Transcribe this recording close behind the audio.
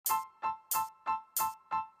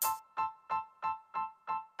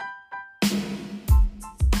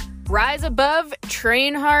Rise above,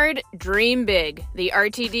 train hard, dream big. The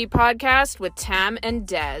RTD podcast with Tam and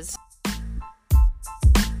Des.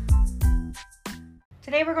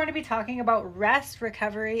 Today we're going to be talking about rest,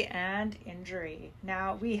 recovery, and injury.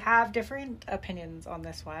 Now, we have different opinions on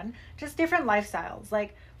this one, just different lifestyles.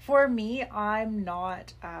 Like, for me, I'm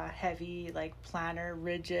not heavy, like planner,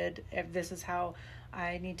 rigid. If this is how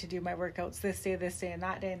I need to do my workouts this day, and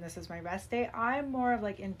that day, and this is my rest day. I'm more of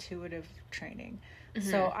like intuitive training. Mm-hmm.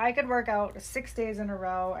 So I could work out 6 days in a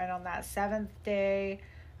row, and on that 7th day,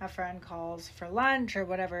 a friend calls for lunch or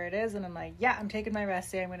whatever it is, and I'm like, yeah, I'm taking my rest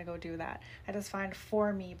day, I'm going to go do that. I just find,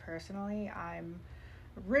 for me personally, I'm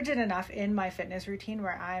rigid enough in my fitness routine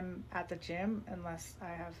where I'm at the gym unless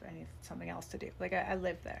I have something else to do. Like, I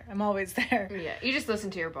live there. I'm always there. Yeah, you just listen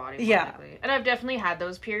to your body. Yeah. And I've definitely had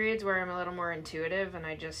those periods where I'm a little more intuitive and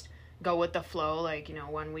I just go with the flow. Like,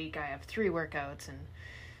 1 week I have 3 workouts and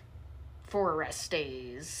 4 rest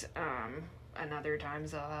days. And other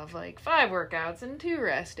times I'll have like 5 workouts and 2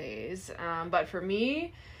 rest days. But for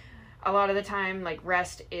me, a lot of the time, like,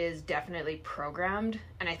 rest is definitely programmed.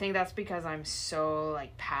 And I think that's because I'm so,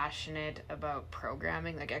 like, passionate about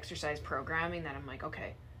programming, like exercise programming, that I'm like,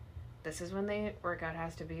 okay, this is when the workout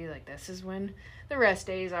has to be, like, this is when the rest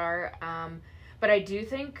days are. But I do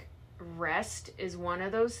think rest is one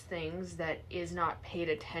of those things that is not paid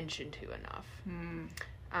attention to enough.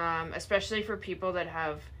 Especially for people that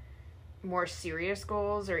have more serious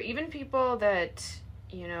goals, or even people that,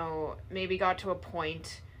 maybe got to a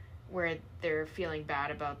point where they're feeling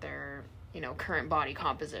bad about their, current body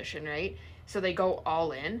composition, right? So they go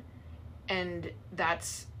all in, and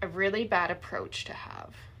that's a really bad approach to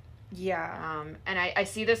have. Yeah. And I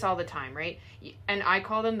see this all the time, right? And I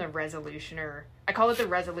call them the resolutioner. I call it the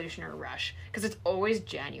resolutioner rush, because it's always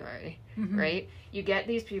January, right? You get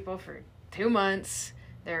these people for 2 months.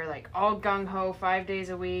 They're like all gung-ho 5 days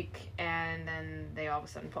a week, and then they all of a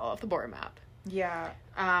sudden fall off the board map. Yeah.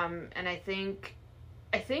 And I think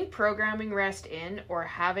programming rest in, or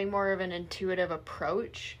having more of an intuitive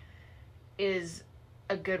approach, is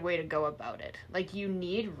a good way to go about it. Like, you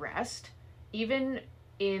need rest, even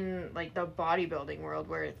in like the bodybuilding world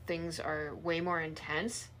where things are way more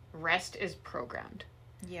intense. Rest is programmed.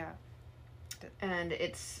 Yeah. And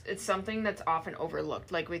it's something that's often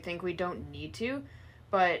overlooked. Like, we think we don't need to,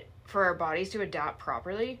 but for our bodies to adapt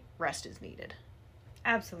properly, rest is needed.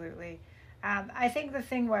 Absolutely. I think the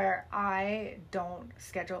thing where I don't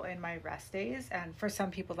schedule in my rest days, and for some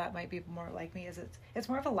people that might be more like me, is it's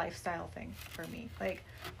more of a lifestyle thing for me. Like,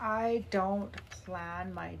 I don't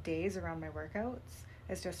plan my days around my workouts.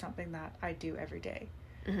 It's just something that I do every day.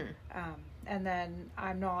 And then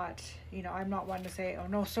I'm not one to say, oh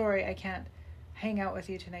no, sorry, I can't hang out with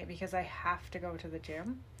you tonight because I have to go to the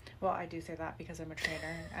gym. Well, I do say that because I'm a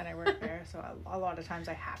trainer and I work there, so a lot of times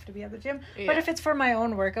I have to be at the gym. Yeah. But if it's for my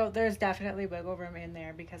own workout, there's definitely wiggle room in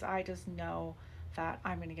there, because I just know that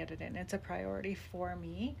I'm going to get it in. It's a priority for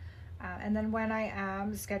me. And then when I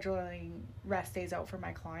am scheduling rest days out for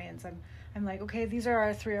my clients, I'm like, okay, these are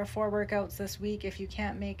our 3 or 4 workouts this week. If you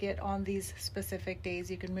can't make it on these specific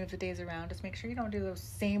days, you can move the days around. Just make sure you don't do the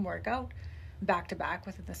same workout back to back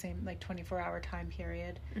within the same 24-hour time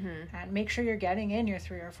period, and make sure you're getting in your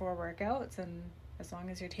 3 or 4 workouts, and as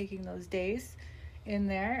long as you're taking those days in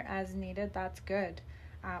there as needed, that's good.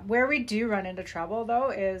 Where we do run into trouble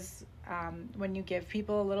though is when you give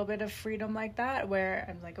people a little bit of freedom like that, where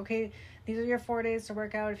I'm like, okay, these are your 4 days to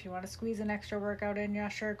work out. If you want to squeeze an extra workout in, yeah,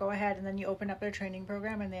 sure, go ahead. And then you open up their training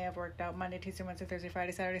program and they have worked out Monday, Tuesday, Wednesday, Thursday,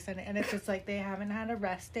 Friday, Saturday, Sunday, and it's just like they haven't had a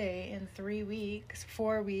rest day in 3 weeks,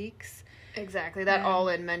 4 weeks. Exactly, that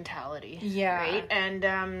all-in mentality. Yeah. Right? And,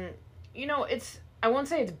 I won't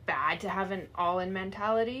say it's bad to have an all-in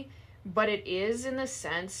mentality, but it is, in the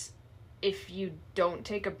sense, if you don't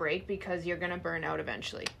take a break, because you're going to burn out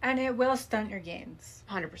eventually. And it will stunt your gains.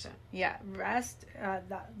 100%. Yeah, rest,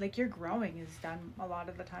 your growing is done a lot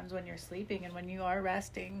of the times when you're sleeping and when you are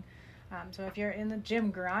resting. So if you're in the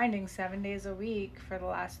gym grinding 7 days a week for the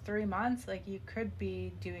last 3 months, like, you could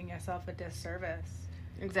be doing yourself a disservice.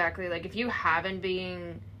 Exactly. Like, if you haven't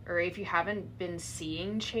been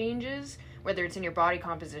seeing changes, whether it's in your body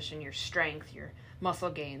composition, your strength, your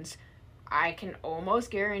muscle gains, I can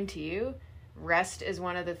almost guarantee you rest is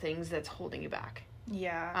one of the things that's holding you back.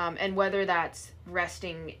 Yeah. And whether that's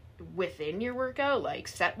resting within your workout, like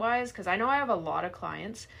set-wise, because I know I have a lot of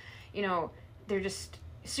clients, they're just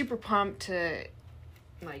super pumped to,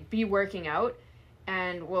 like, be working out,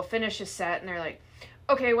 and we'll finish a set, and they're like,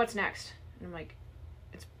 okay, what's next? And I'm like,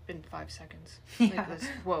 it's been 5 seconds. Yeah. Like, this,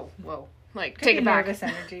 whoa. Like, Could take be it back. Nervous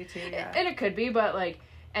energy too, yeah. And it could be, but, like,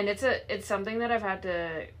 and it's something that I've had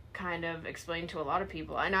to kind of explain to a lot of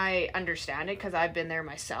people, and I understand it because I've been there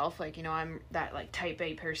myself. Like, you know, I'm that like type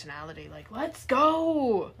A personality, like, let's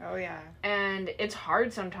go. Oh yeah. And it's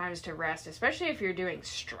hard sometimes to rest, especially if you're doing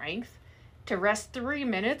strength, to rest 3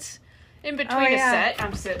 minutes in between a set.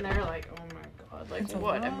 I'm sitting there like, oh my god, like It's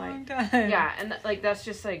what am I? time. Yeah, and like that's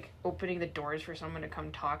just like opening the doors for someone to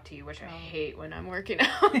come talk to you, which I hate when I'm working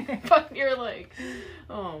out. But you're like,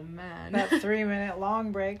 oh man, That 3-minute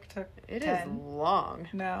long break took it 10. is long.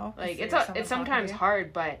 No, Like see it's if someone it's sometimes talking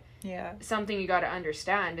hard, but to you. Yeah. something you got to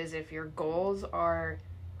understand is if your goals are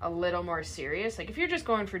a little more serious, like if you're just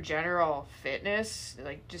going for general fitness,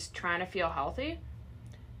 like just trying to feel healthy,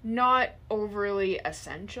 not overly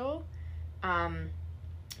essential.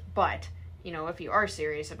 But you know, if you are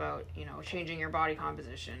serious about, you know, changing your body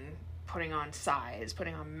composition, putting on size,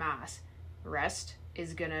 putting on mass, rest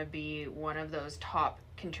is gonna be one of those top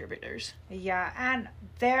contributors. Yeah, and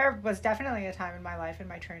there was definitely a time in my life in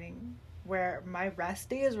my training where my rest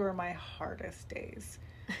days were my hardest days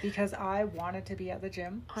because I wanted to be at the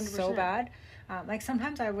gym 100%. so bad. Like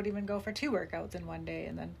sometimes I would even go for 2 workouts in one day,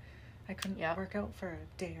 and then I couldn't work out for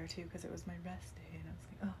a day or two because it was my rest day, and I was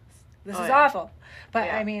like, oh, this is awful. But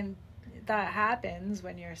I mean, that happens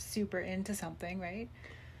when you're super into something, right?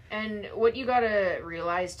 And what you gotta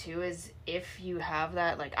realize too is if you have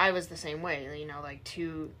that, like I was the same way, you know, like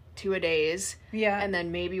two a days, and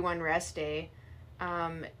then maybe one rest day,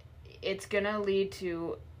 it's gonna lead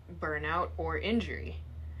to burnout or injury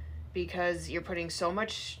because you're putting so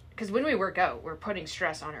much. Because when we work out, we're putting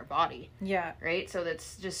stress on our body. Yeah. Right. So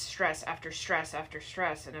that's just stress after stress after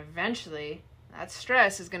stress, and eventually that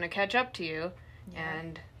stress is gonna catch up to you,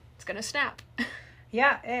 and it's gonna snap.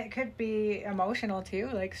 Yeah, it could be emotional too,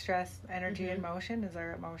 like stress, energy, and motion is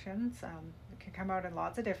our emotions. It can come out in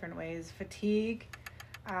lots of different ways. Fatigue,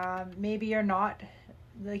 maybe you're not,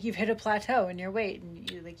 like you've hit a plateau in your weight, and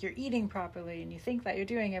you're eating properly, and you think that you're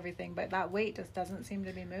doing everything, but that weight just doesn't seem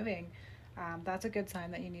to be moving. That's a good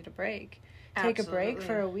sign that you need a break. Take a break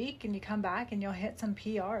for a week, and you come back, and you'll hit some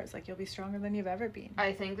PRs. Like, you'll be stronger than you've ever been.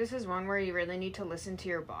 I think this is one where you really need to listen to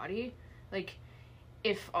your body. Like,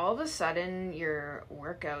 if all of a sudden your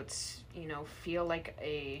workouts, you know, feel like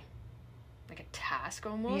a task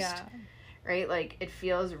almost, right? Like it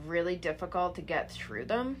feels really difficult to get through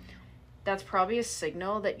them. That's probably a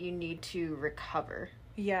signal that you need to recover.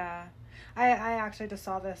 Yeah. I actually just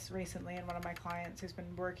saw this recently in one of my clients who's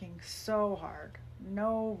been working so hard.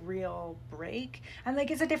 No real break. And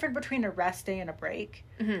like, it's a difference between a rest day and a break.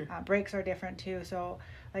 Breaks are different too. So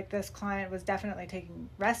like this client was definitely taking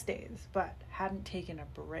rest days, but hadn't taken a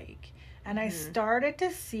break. And I started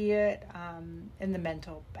to see it in the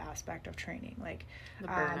mental aspect of training. Like the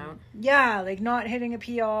burnout. Like not hitting a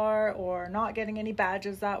PR or not getting any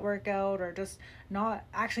badges that workout, or just not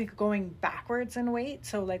actually going backwards in weight.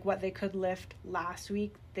 So like what they could lift last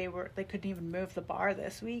week, they couldn't even move the bar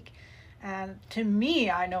this week. And to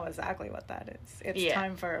me, I know exactly what that is. It's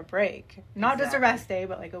time for a break. Not just a rest day,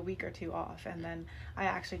 but like a week or 2 off. And then I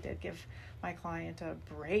actually did give my client a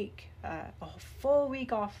break, a full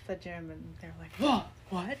week off the gym. And they're like, whoa,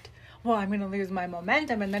 what? Well, I'm going to lose my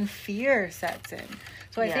momentum. And then fear sets in.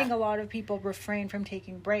 So I think a lot of people refrain from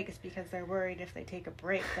taking breaks because they're worried if they take a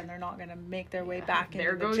break, then they're not going to make their way back into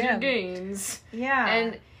the gym. There goes your gains. Yeah.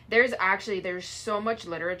 And there's so much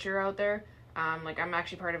literature out there. Like I'm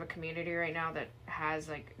actually part of a community right now that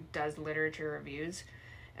does literature reviews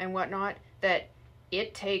and whatnot, that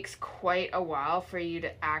it takes quite a while for you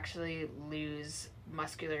to actually lose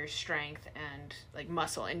muscular strength and like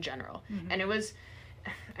muscle in general.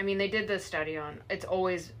 And they did this study on, it's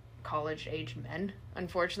always college age men.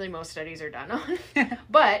 Unfortunately, most studies are done on.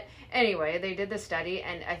 But anyway, they did the study,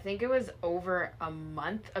 and I think it was over a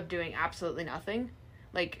month of doing absolutely nothing,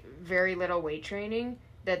 like very little weight training,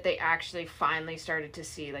 that they actually finally started to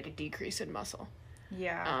see like a decrease in muscle.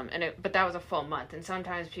 Yeah. But that was a full month. And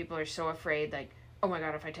sometimes people are so afraid, like, oh my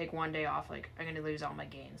God, if I take one day off, like I'm going to lose all my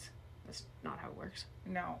gains. That's not how it works.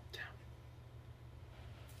 No.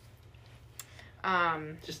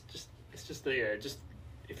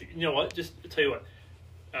 If you know what, just tell you what,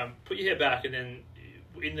 put your head back, and then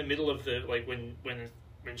in the middle of the, like when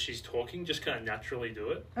she's talking, just kind of naturally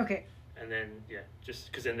do it. Okay. And then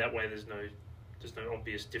just because then that way there's no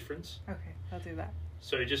obvious difference. Okay, I'll do that.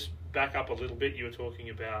 So just back up a little bit. You were talking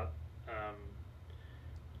about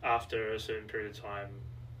after a certain period of time,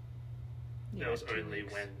 that was only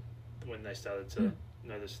when they started to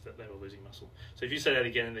notice that they were losing muscle. So if you say that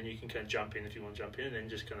again, and then you can kind of jump in if you want to jump in, and then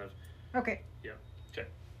just kind of... Okay. Yeah. Okay.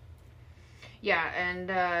 Yeah,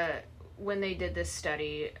 and when they did this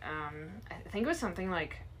study, I think it was something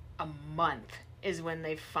like a month is when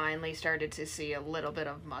they finally started to see a little bit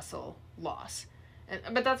of muscle loss.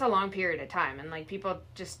 But that's a long period of time, and like people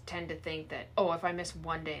just tend to think that, oh, if I miss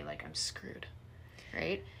one day, like I'm screwed,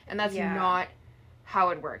 right? And that's not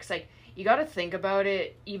how it works. Like you got to think about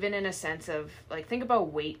it even in a sense of like, think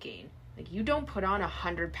about weight gain. Like you don't put on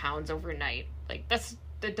 100 pounds overnight. Like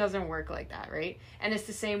that doesn't work like that, right? And it's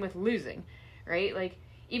the same with losing, right? Like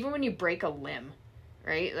even when you break a limb,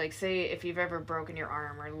 right? Like say if you've ever broken your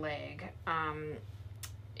arm or leg,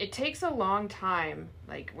 it takes a long time,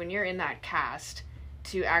 like when you're in that cast,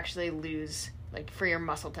 to actually lose, like for your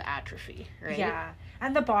muscle to atrophy, right? Yeah.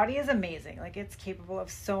 And the body is amazing. Like it's capable of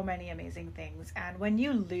so many amazing things. And when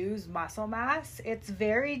you lose muscle mass, it's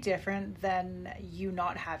very different than you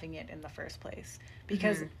not having it in the first place.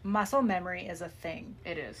 Because muscle memory is a thing.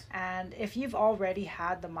 It is. And if you've already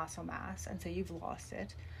had the muscle mass and so you've lost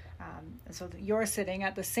it, and so you're sitting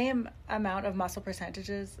at the same amount of muscle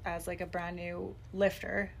percentages as like a brand new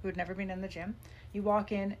lifter who'd never been in the gym. You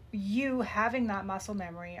walk in, you having that muscle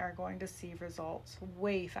memory are going to see results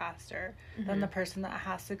way faster than the person that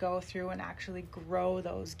has to go through and actually grow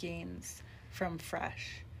those gains from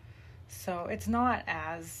fresh. So it's not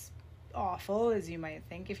as awful as you might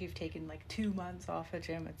think. If you've taken like 2 months off a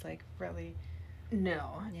gym, it's like really...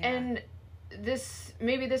 No. Yeah. And this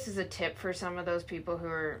is a tip for some of those people who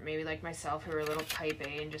are maybe like myself, who are a little type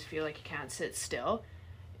A and just feel like you can't sit still.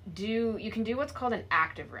 You can do what's called an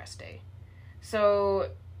active rest day.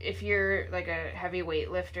 So if you're like a heavy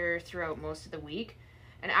weight lifter throughout most of the week,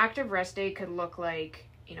 an active rest day could look like,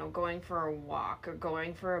 you know, going for a walk or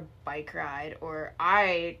going for a bike ride, or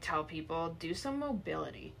I tell people do some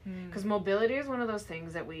mobility, because mobility is one of those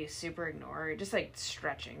things that we super ignore, just like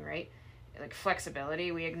stretching, right? Like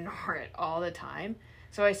flexibility, we ignore it all the time.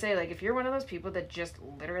 So I say, like, if you're one of those people that just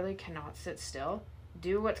literally cannot sit still,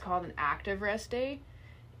 do what's called an active rest day.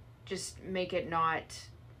 Just make it not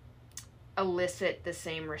elicit the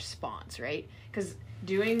same response, right? Because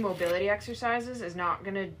doing mobility exercises is not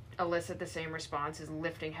going to elicit the same response as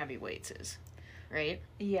lifting heavy weights is, right?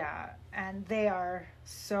 Yeah, and they are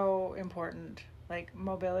so important. Like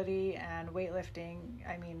mobility and weightlifting,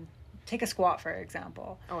 I mean, take a squat, for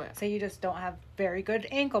example. Oh, yeah. Say you just don't have very good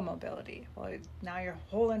ankle mobility. Well, now your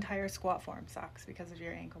whole entire squat form sucks because of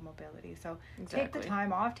your ankle mobility. So take the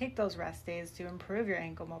time off, take those rest days to improve your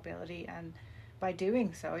ankle mobility, and by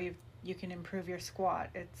doing so, you can improve your squat.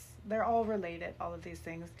 They're all related, all of these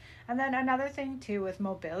things. And then another thing too with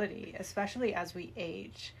mobility, especially as we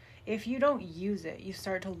age, if you don't use it, you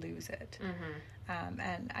start to lose it.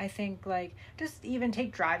 And I think, like, just even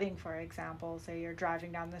take driving, for example. Say you're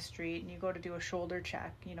driving down the street and you go to do a shoulder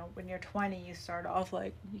check. You know, when you're 20, you start off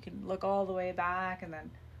like, you can look all the way back, and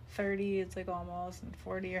then 30, it's like almost, and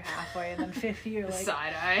 40, you're halfway, and then 50, you're like...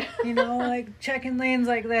 Side eye. You know, like, checking lanes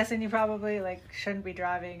like this, and you probably, like, shouldn't be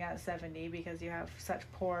driving at 70 because you have such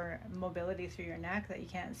poor mobility through your neck that you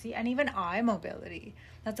can't see. And even eye mobility.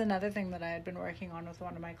 That's another thing that I had been working on with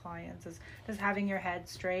one of my clients, is just having your head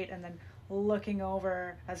straight and then looking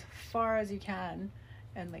over as far as you can,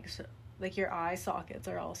 and like your eye sockets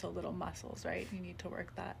are also little muscles, right? You need to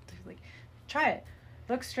work that. Like, try it.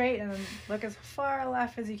 Look straight and then look as far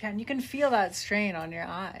left as you can. You can feel that strain on your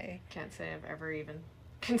eye. Can't say I've ever even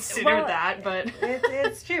considered that, but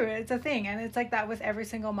it's true. It's a thing, and it's like that with every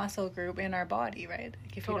single muscle group in our body, right?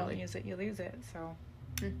 Like if you don't use it, you lose it. So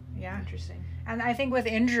yeah, interesting. And I think with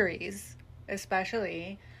injuries,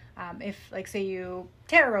 especially, if, like, say you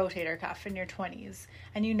tear a rotator cuff in your 20s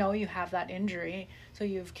and you know you have that injury, so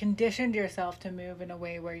you've conditioned yourself to move in a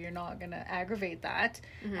way where you're not going to aggravate that,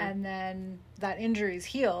 and then that injury is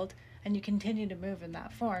healed and you continue to move in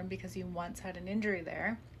that form because you once had an injury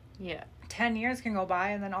there. Yeah. 10 years can go by,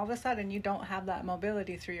 and then all of a sudden you don't have that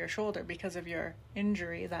mobility through your shoulder because of your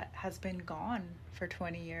injury that has been gone for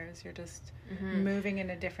 20 years. You're just moving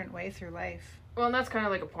in a different way through life. Well, and that's kind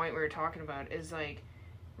of like a point we were talking about, is like,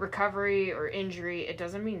 recovery or injury, it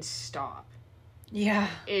doesn't mean stop. Yeah.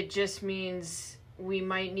 It just means we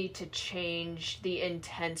might need to change the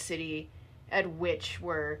intensity at which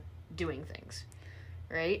we're doing things,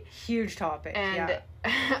 right? Huge topic. And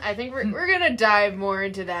I think we're gonna dive more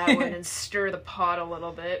into that one and stir the pot a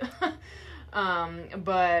little bit.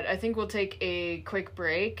 But I think we'll take a quick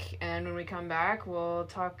break, and when we come back, we'll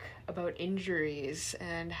talk about injuries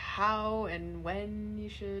and how and when you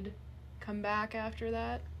should come back after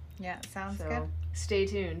that. Yeah, sounds good. Stay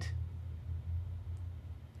tuned.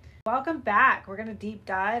 Welcome back. We're going to deep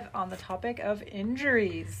dive on the topic of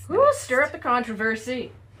injuries. Woo, stir up the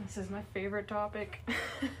controversy. This is my favorite topic.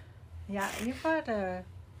 Yeah, you've got a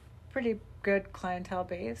pretty good clientele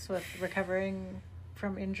base with recovering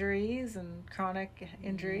from injuries and chronic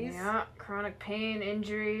injuries. Yeah, chronic pain,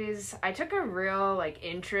 injuries. I took a real like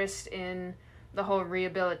interest in the whole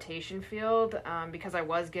rehabilitation field because I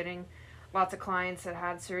was getting lots of clients that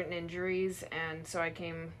had certain injuries, and so I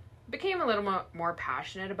became a little more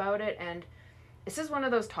passionate about it. And this is one of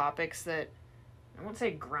those topics that I won't say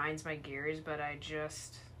grinds my gears, but I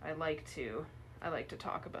like to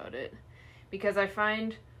talk about it because I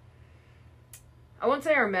won't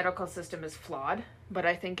say our medical system is flawed, but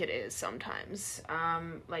I think it is sometimes.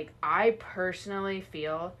 Like, I personally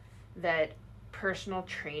feel that personal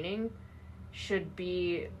training should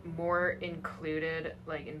be more included,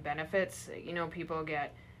 like, in benefits. You know, people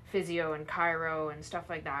get physio and chiro and stuff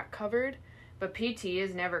like that covered, but PT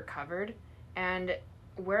is never covered. And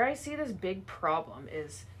where I see this big problem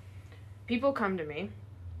is people come to me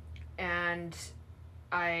and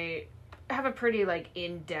I have a pretty, like,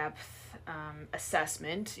 in-depth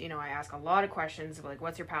assessment. You know, I ask a lot of questions of, like,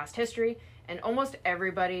 what's your past history? And almost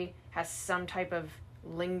everybody has some type of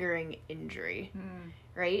lingering injury,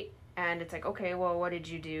 right? And it's like, okay, well, what did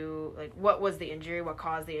you do? Like, what was the injury? What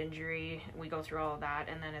caused the injury? We go through all of that.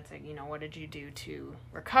 And then it's like, you know, what did you do to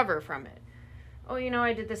recover from it? Oh, you know,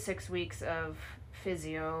 I did the 6 weeks of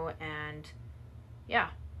physio and yeah,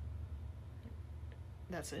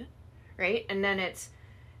 that's it, right? And then it's,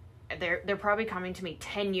 they're probably coming to me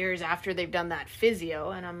 10 years after they've done that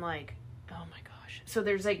physio, and I'm like, oh my gosh. So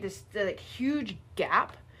there's like this like huge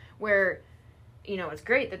gap where, you know, it's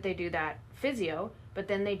great that they do that physio, but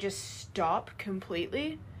then they just stop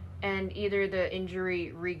completely, and either the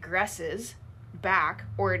injury regresses back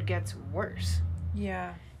or it gets worse.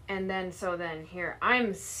 Yeah. And then here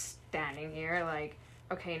I'm standing here like,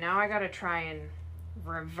 okay, now I gotta try and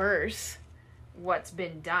reverse what's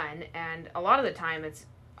been done, and a lot of the time it's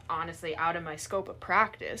honestly out of my scope of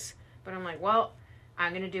practice, but I'm like, well,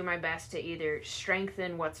 I'm gonna do my best to either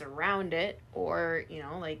strengthen what's around it or, you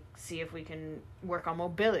know, like, see if we can work on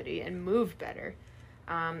mobility and move better.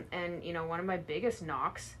 And, you know, one of my biggest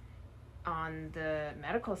knocks on the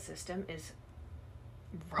medical system is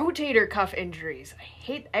rotator cuff injuries.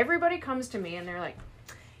 Everybody comes to me and they're like,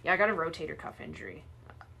 yeah, I got a rotator cuff injury.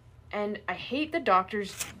 And I hate the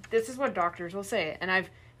doctors. This is what doctors will say. And I've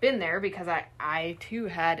been there because I too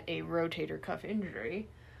had a rotator cuff injury.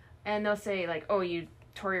 And they'll say, like, oh, you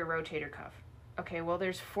tore your rotator cuff. Okay, well,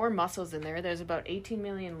 there's 4 muscles in there. There's about 18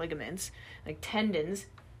 million ligaments, like tendons.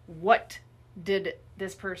 What did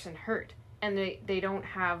this person hurt? And they don't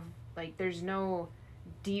have, like, there's no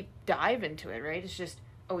deep dive into it, right? It's just,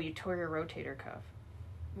 oh, you tore your rotator cuff.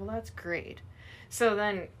 Well, that's great. So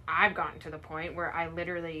then I've gotten to the point where I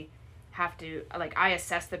literally have to, like, I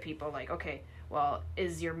assess the people, like, okay, well,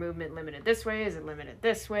 is your movement limited this way? Is it limited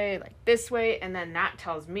this way? Like, this way? And then that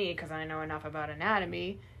tells me, because I know enough about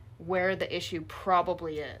anatomy, where the issue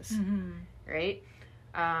probably is, right?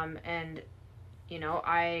 And, you know,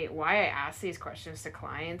 why I ask these questions to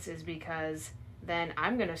clients is because then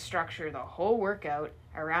I'm going to structure the whole workout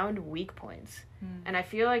around weak points. And I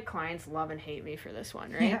feel like clients love and hate me for this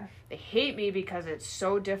one, right? Yeah. They hate me because it's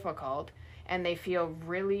so difficult, and they feel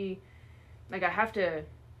really, like,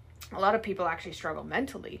 a lot of people actually struggle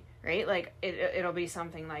mentally, right? Like, it'll be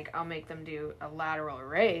something like, I'll make them do a lateral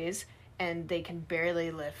raise, and they can barely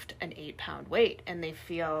lift an 8-pound weight, and they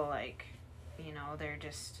feel like, you know, they're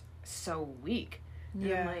just so weak.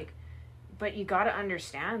 And I'm like, but you got to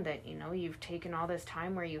understand that, you know, you've taken all this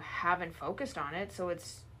time where you haven't focused on it, so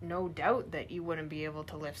it's no doubt that you wouldn't be able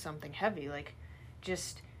to lift something heavy. Like,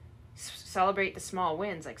 just celebrate the small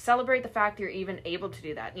wins. Like, celebrate the fact you're even able to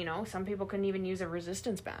do that. You know, some people can even use a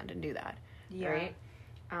resistance band and do that, right?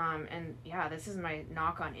 And yeah, this is my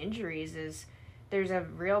knock on injuries is there's a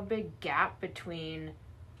real big gap between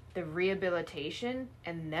the rehabilitation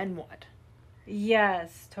and then what?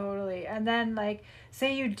 Yes, totally. And then, like,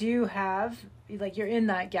 say you do have, like, you're in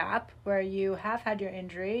that gap where you have had your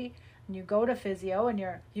injury and you go to physio and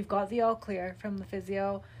you've got the all clear from the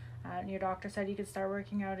physio, and your doctor said you could start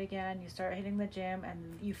working out again, you start hitting the gym,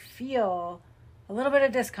 and you feel a little bit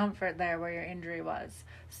of discomfort there where your injury was.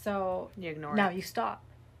 So you ignore now it. you stop.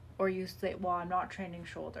 Or you say, well, I'm not training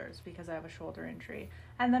shoulders because I have a shoulder injury.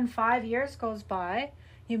 And then 5 years goes by,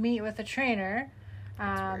 you meet with a trainer.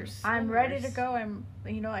 I'm ready to go.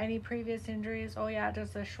 Any previous injuries? Oh yeah,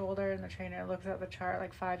 just the shoulder, and the trainer looks at the chart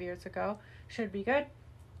like 5 years ago. Should be good.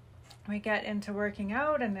 We get into working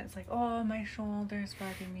out and it's like, oh, my shoulder's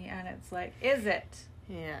bugging me. And it's like, is it?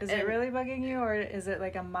 Yeah. Is it really bugging you, or is it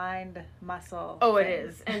like a mind muscle Oh, thing? it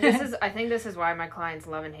is. And I think this is why my clients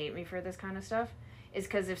love and hate me for this kind of stuff. Is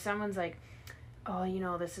because if someone's like, oh, you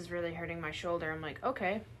know, this is really hurting my shoulder. I'm like,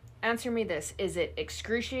 okay, answer me this. Is it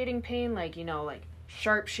excruciating pain? Like, you know, like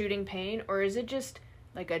sharp shooting pain, or is it just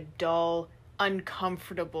like a dull,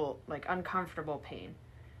 uncomfortable pain?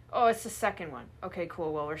 Oh, it's the second one. Okay,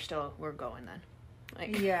 cool. Well, we're going then.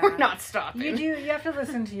 Like, yeah. we're not stopping. You have to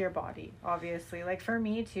listen to your body, obviously. Like, for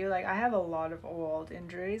me, too, like, I have a lot of old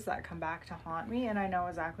injuries that come back to haunt me, and I know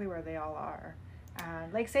exactly where they all are.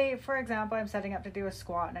 And, like, say, for example, I'm setting up to do a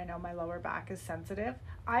squat, and I know my lower back is sensitive.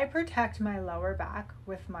 I protect my lower back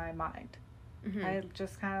with my mind. Mm-hmm. I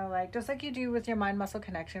just kind of like, just like you do with your mind-muscle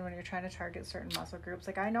connection when you're trying to target certain muscle groups.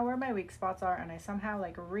 Like, I know where my weak spots are, and I somehow,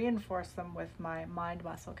 like, reinforce them with my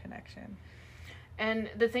mind-muscle connection.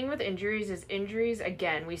 And the thing with injuries is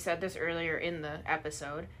again, we said this earlier in the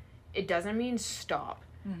episode, it doesn't mean stop.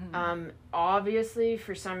 Mm-hmm. Obviously,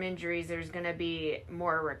 for some injuries, there's going to be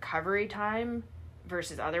more recovery time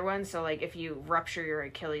versus other ones. So, like, if you rupture your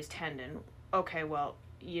Achilles tendon, okay, well,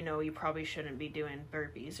 you know, you probably shouldn't be doing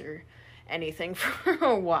burpees or anything for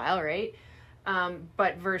a while, right?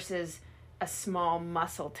 But versus a small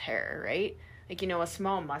muscle tear, right? Like, you know, a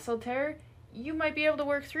small muscle tear, you might be able to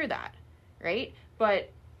work through that, right?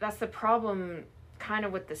 But that's the problem kind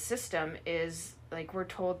of with the system is, like, we're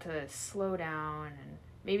told to slow down and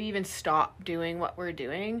maybe even stop doing what we're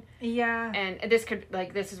doing. Yeah. And this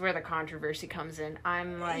is where the controversy comes in.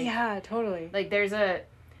 I'm like... Yeah, totally. Like, there's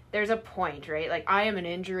a point, right? Like, I am an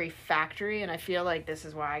injury factory, and I feel like this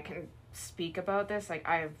is why I can speak about this. Like,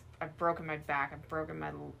 I've broken my back, I've broken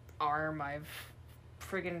my arm, I've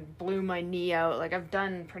friggin' blew my knee out. Like, I've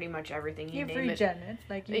done pretty much everything. You've regenerated.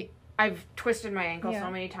 Like, I've twisted my ankle so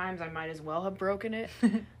many times, I might as well have broken it.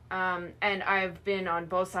 And I've been on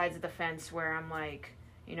both sides of the fence where I'm like,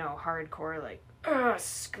 you know, hardcore, like,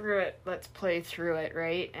 screw it, let's play through it,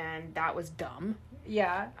 right? And that was dumb.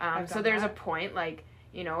 Yeah. So there's a point, like,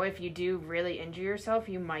 you know, if you do really injure yourself,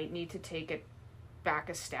 you might need to take it back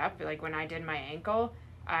a step. Like, when I did my ankle,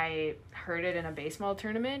 I hurt it in a baseball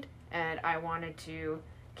tournament, and I wanted to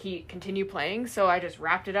continue playing, so I just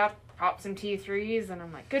wrapped it up, popped some T3s, and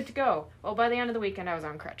I'm like, good to go. Well, by the end of the weekend, I was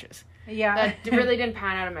on crutches. Yeah. That really didn't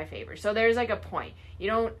pan out in my favor. So there's, like, a point. You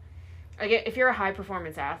don't... Like, if you're a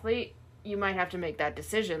high-performance athlete, you might have to make that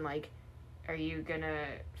decision. Like, are you gonna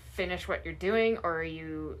finish what you're doing, or are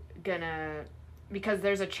you gonna... Because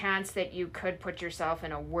there's a chance that you could put yourself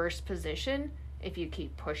in a worse position if you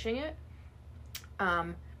keep pushing it.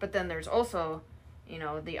 But then there's also, you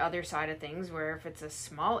know, the other side of things where if it's a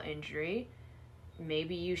small injury,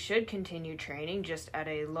 maybe you should continue training just at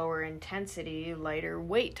a lower intensity, lighter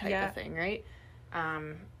weight type of thing, right?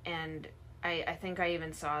 And I think I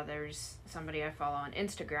even saw there's somebody I follow on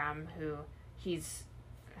Instagram who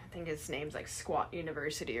I think his name's like Squat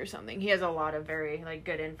University or something. He has a lot of very, like,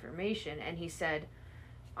 good information, and he said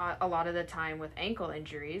a lot of the time with ankle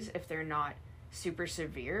injuries, if they're not super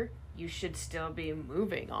severe, you should still be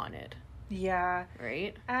moving on it. Yeah.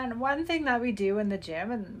 Right? And one thing that we do in the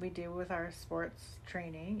gym and we do with our sports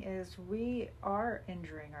training is we are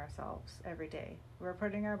injuring ourselves every day. We're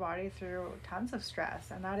putting our body through tons of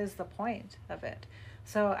stress, and that is the point of it.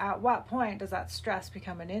 So at what point does that stress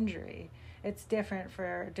become an injury? It's different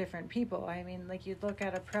for different people. I mean, like, you look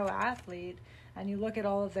at a pro athlete and you look at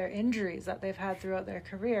all of their injuries that they've had throughout their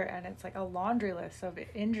career, and it's like a laundry list of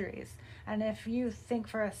injuries. And if you think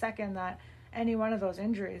for a second that any one of those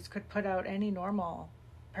injuries could put out any normal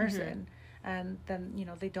person, and then, you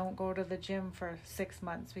know, they don't go to the gym for 6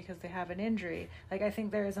 months because they have an injury. Like, I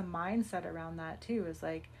think there is a mindset around that too, is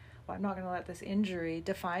like, well, I'm not going to let this injury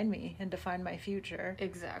define me and define my future.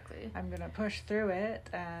 Exactly. I'm going to push through it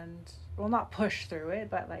and, well, not push through it,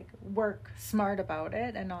 but, like, work smart about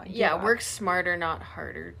it and not give up. Work smarter, not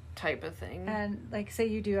harder type of thing. And, like, say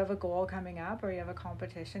you do have a goal coming up or you have a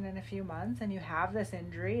competition in a few months and you have this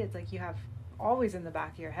injury, it's like you have always in the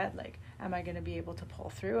back of your head, like, am I going to be able to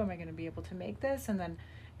pull through? Am I going to be able to make this? And then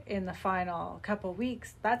in the final couple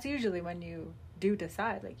weeks, that's usually when you do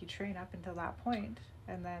decide, like, you train up until that point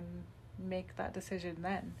and then make that decision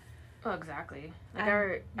then. Oh, exactly.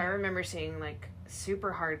 Like, I remember seeing, like,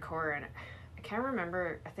 super hardcore, and I can't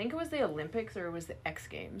remember, I think it was the Olympics or it was the X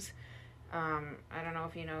Games. I don't know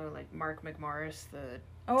if you know, like, Mark McMorris, the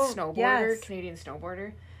snowboarder, Canadian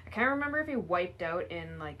snowboarder. I can't remember if he wiped out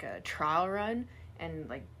in, like, a trial run and,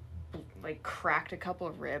 like cracked a couple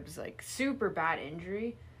of ribs, like, super bad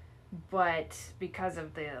injury. But because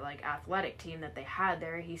of the, like, athletic team that they had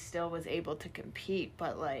there, he still was able to compete.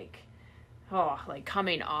 But, like,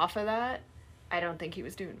 coming off of that, I don't think he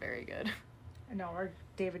was doing very good. No, or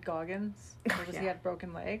David Goggins. He had a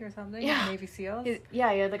broken leg or something? Yeah. Navy SEALs? He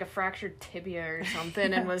had, like, a fractured tibia or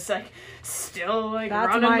something and was, like, still, like,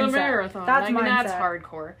 running the marathon. That's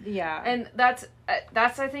hardcore. Yeah. And that's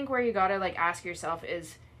I think, where you gotta, like, ask yourself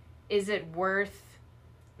is it worth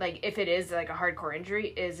like, if it is like a hardcore injury,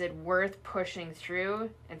 is it worth pushing through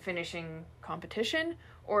and finishing competition,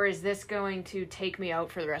 or is this going to take me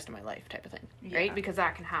out for the rest of my life type of thing, right? Because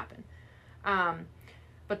that can happen.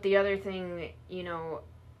 But the other thing, you know,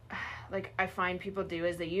 like, I find people do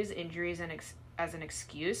is they use injuries as an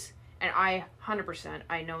excuse, and I 100%,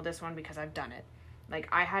 I know this one because I've done it. Like,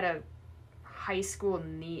 I had a high school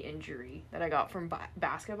knee injury that I got from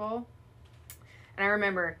basketball, and I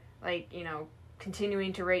remember, like, you know,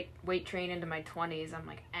 continuing to weight train into my 20s. I'm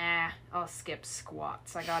like, I'll skip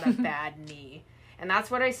squats. I got a bad knee. And that's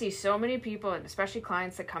what I see so many people, and especially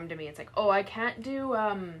clients that come to me. It's like, oh, I can't do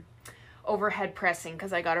overhead pressing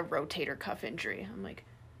because I got a rotator cuff injury. I'm like,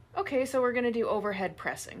 okay, so we're going to do overhead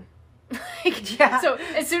pressing. So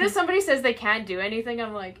as soon as somebody says they can't do anything,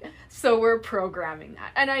 I'm like, so we're programming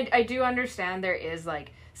that. And I do understand there is,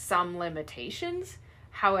 like, some limitations.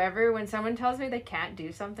 However, when someone tells me they can't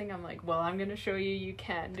do something, I'm like, well, I'm going to show you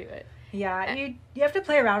can do it. Yeah, you have to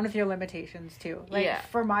play around with your limitations too. Like,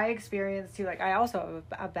 for my experience too, like, I also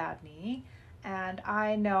have a bad knee, and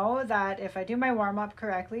I know that if I do my warm-up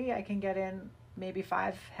correctly, I can get in maybe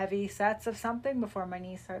 5 heavy sets of something before my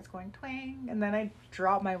knee starts going twang, and then I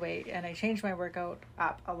drop my weight and I change my workout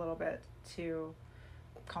up a little bit to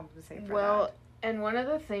compensate for that. And one of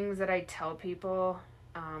the things that I tell people,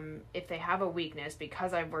 if they have a weakness,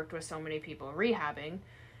 because I've worked with so many people rehabbing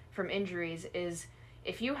from injuries, is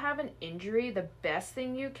if you have an injury, the best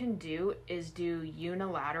thing you can do is do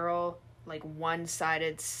unilateral, like,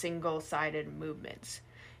 one-sided, single-sided movements.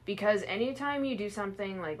 Because anytime you do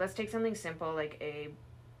something, like, let's take something simple, like a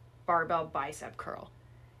barbell bicep curl.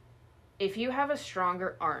 If you have a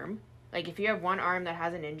stronger arm, like, if you have one arm that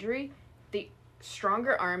has an injury, the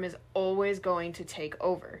stronger arm is always going to take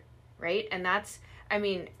over, right? And that's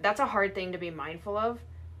a hard thing to be mindful of,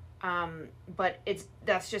 but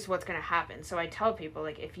that's just what's going to happen. So I tell people,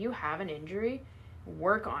 like, if you have an injury,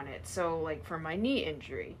 work on it. So, like, for my knee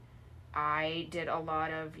injury, I did a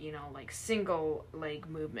lot of, you know, like, single leg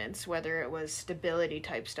movements, whether it was stability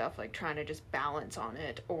type stuff, like trying to just balance on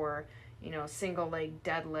it, or, you know, single leg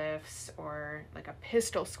deadlifts, or like a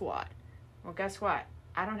pistol squat. Well, guess what?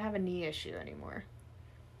 I don't have a knee issue anymore.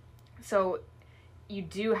 So you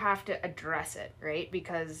do have to address it, right?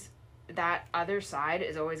 Because that other side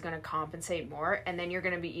is always going to compensate more, and then you're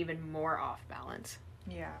going to be even more off balance.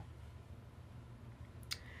 Yeah.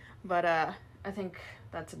 But I think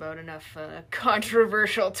that's about enough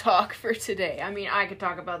controversial talk for today. I mean, I could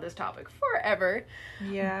talk about this topic forever.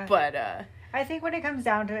 Yeah. But I think when it comes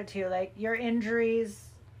down to it too, like, your injuries,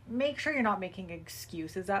 make sure you're not making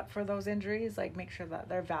excuses up for those injuries. Like, make sure that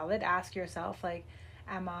they're valid. Ask yourself, like,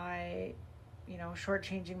 am I, you know,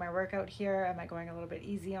 shortchanging my workout here? Am I going a little bit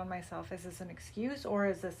easy on myself? Is this an excuse, or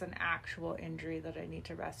is this an actual injury that I need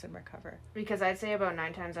to rest and recover? Because I'd say about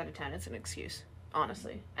 9 times out of 10 it's an excuse.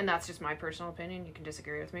 Honestly. And that's just my personal opinion. You can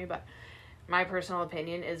disagree with me, but my personal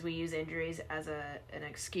opinion is we use injuries as an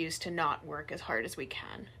excuse to not work as hard as we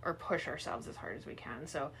can, or push ourselves as hard as we can.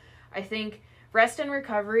 So I think rest and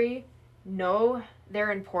recovery, know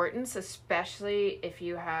their importance, especially if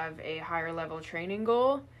you have a higher level training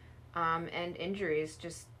goal, and injuries,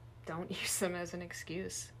 just don't use them as an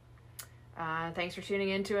excuse. Thanks for tuning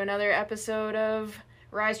in to another episode of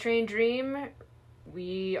Rise, Train, Dream.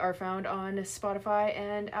 We are found on Spotify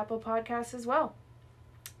and Apple Podcasts as well.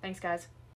 Thanks, guys.